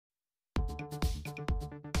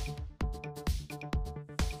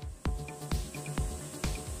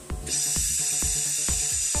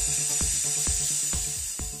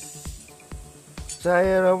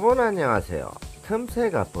자, 여러분 안녕하세요.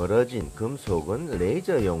 틈새가 벌어진 금속은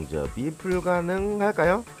레이저 용접이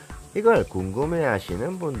불가능할까요? 이걸 궁금해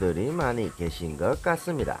하시는 분들이 많이 계신 것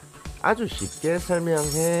같습니다. 아주 쉽게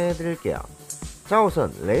설명해 드릴게요. 자,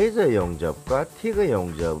 우선 레이저 용접과 티그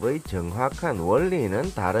용접의 정확한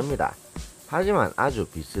원리는 다릅니다. 하지만 아주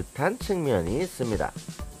비슷한 측면이 있습니다.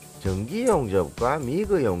 전기 용접과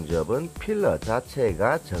미그 용접은 필러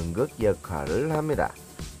자체가 전극 역할을 합니다.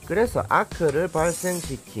 그래서 아크를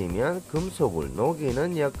발생시키면 금속을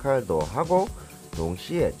녹이는 역할도 하고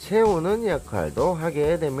동시에 채우는 역할도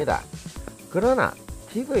하게 됩니다. 그러나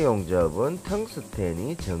티그 용접은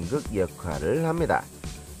텅스텐이 전극 역할을 합니다.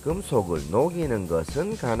 금속을 녹이는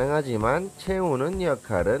것은 가능하지만 채우는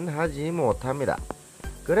역할은 하지 못합니다.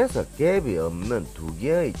 그래서 갭이 없는 두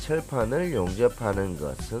개의 철판을 용접하는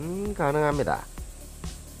것은 가능합니다.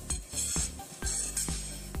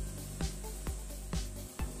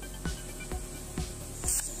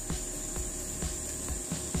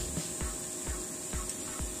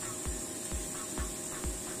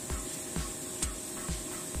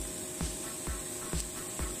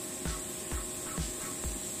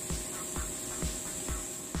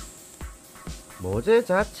 모재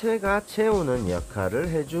자체가 채우는 역할을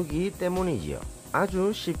해주기 때문이지요.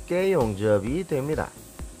 아주 쉽게 용접이 됩니다.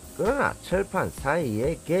 그러나 철판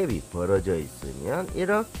사이에 갭이 벌어져 있으면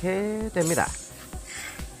이렇게 됩니다.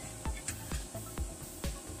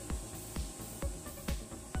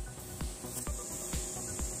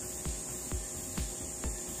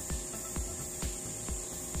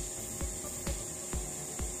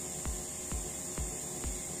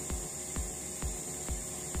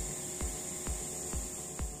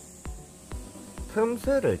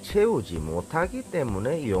 틈새를 채우지 못하기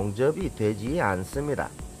때문에 용접이 되지 않습니다.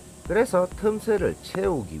 그래서 틈새를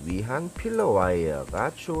채우기 위한 필러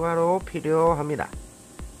와이어가 추가로 필요합니다.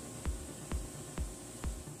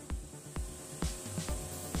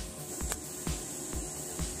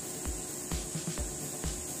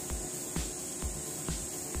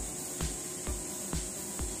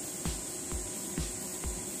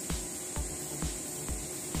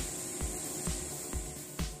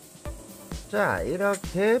 자,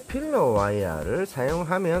 이렇게 필러 와이어를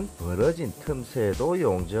사용하면 벌어진 틈새도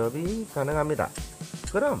용접이 가능합니다.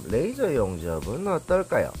 그럼 레이저 용접은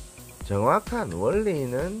어떨까요? 정확한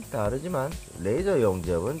원리는 다르지만 레이저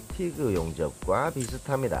용접은 티그 용접과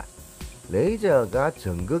비슷합니다. 레이저가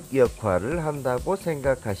전극 역할을 한다고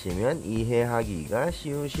생각하시면 이해하기가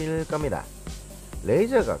쉬우실 겁니다.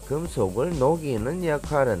 레이저가 금속을 녹이는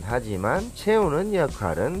역할은 하지만 채우는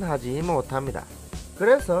역할은 하지 못합니다.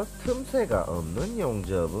 그래서 틈새가 없는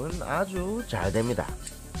용접은 아주 잘 됩니다.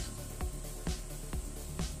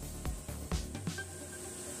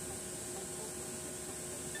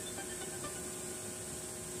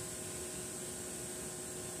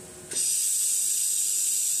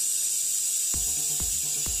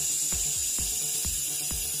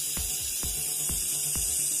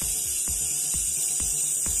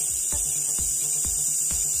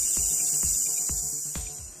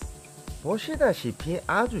 보시다시피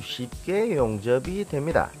아주 쉽게 용접이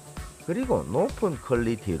됩니다. 그리고 높은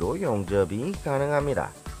퀄리티로 용접이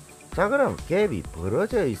가능합니다. 자, 그럼 갭이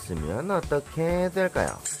벌어져 있으면 어떻게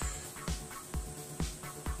될까요?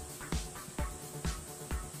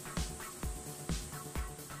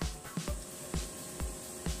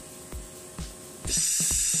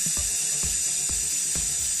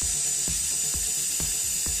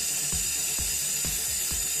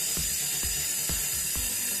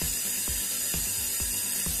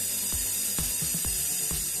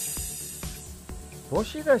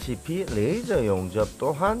 보시다시피 레이저 용접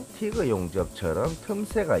또한 티그 용접처럼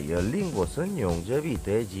틈새가 열린 곳은 용접이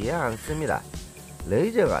되지 않습니다.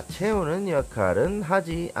 레이저가 채우는 역할은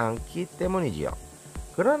하지 않기 때문이지요.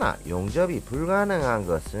 그러나 용접이 불가능한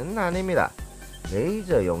것은 아닙니다.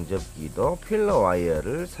 레이저 용접기도 필러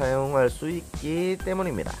와이어를 사용할 수 있기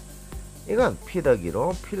때문입니다. 이건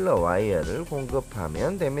피더기로 필러 와이어를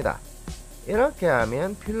공급하면 됩니다. 이렇게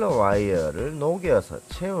하면 필러 와이어를 녹여서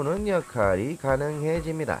채우는 역할이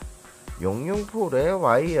가능해집니다. 용융풀에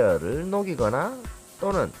와이어를 녹이거나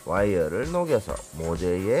또는 와이어를 녹여서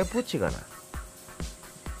모재에 붙이거나.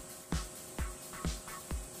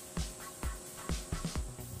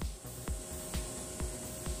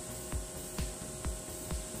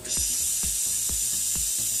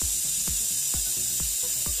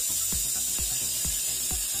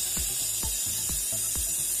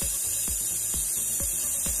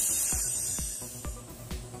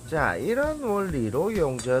 자, 이런 원리로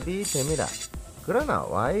용접이 됩니다. 그러나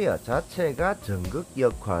와이어 자체가 전극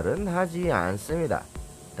역할은 하지 않습니다.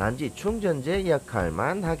 단지 충전재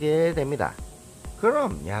역할만 하게 됩니다.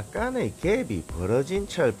 그럼 약간의 갭이 벌어진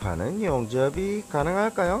철판은 용접이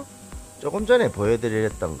가능할까요? 조금 전에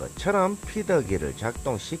보여드렸던 것처럼 피더기를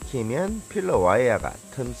작동시키면 필러 와이어가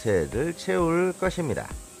틈새를 채울 것입니다.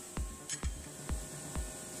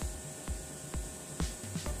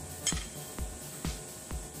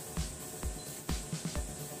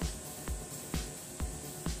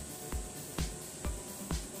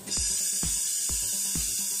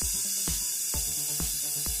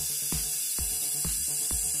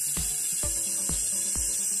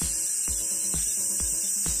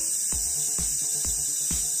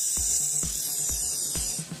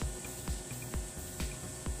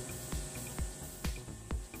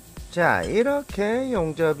 자, 이렇게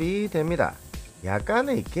용접이 됩니다.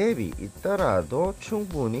 약간의 갭이 있더라도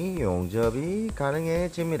충분히 용접이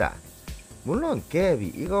가능해집니다. 물론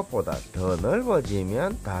갭이 이것보다 더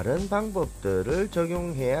넓어지면 다른 방법들을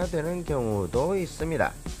적용해야 되는 경우도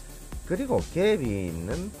있습니다. 그리고 갭이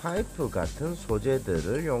있는 파이프 같은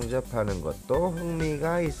소재들을 용접하는 것도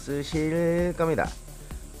흥미가 있으실 겁니다.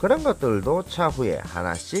 그런 것들도 차후에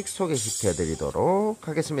하나씩 소개시켜 드리도록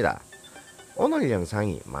하겠습니다. 오늘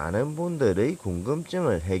영상이 많은 분들의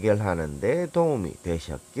궁금증을 해결하는 데 도움이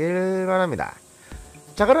되셨길 바랍니다.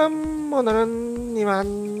 자, 그럼 오늘은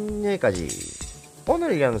이만 여기까지.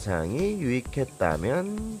 오늘 영상이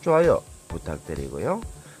유익했다면 좋아요 부탁드리고요.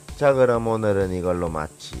 자, 그럼 오늘은 이걸로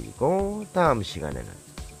마치고 다음 시간에는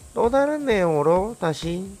또 다른 내용으로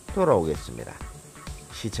다시 돌아오겠습니다.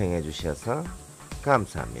 시청해 주셔서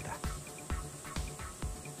감사합니다.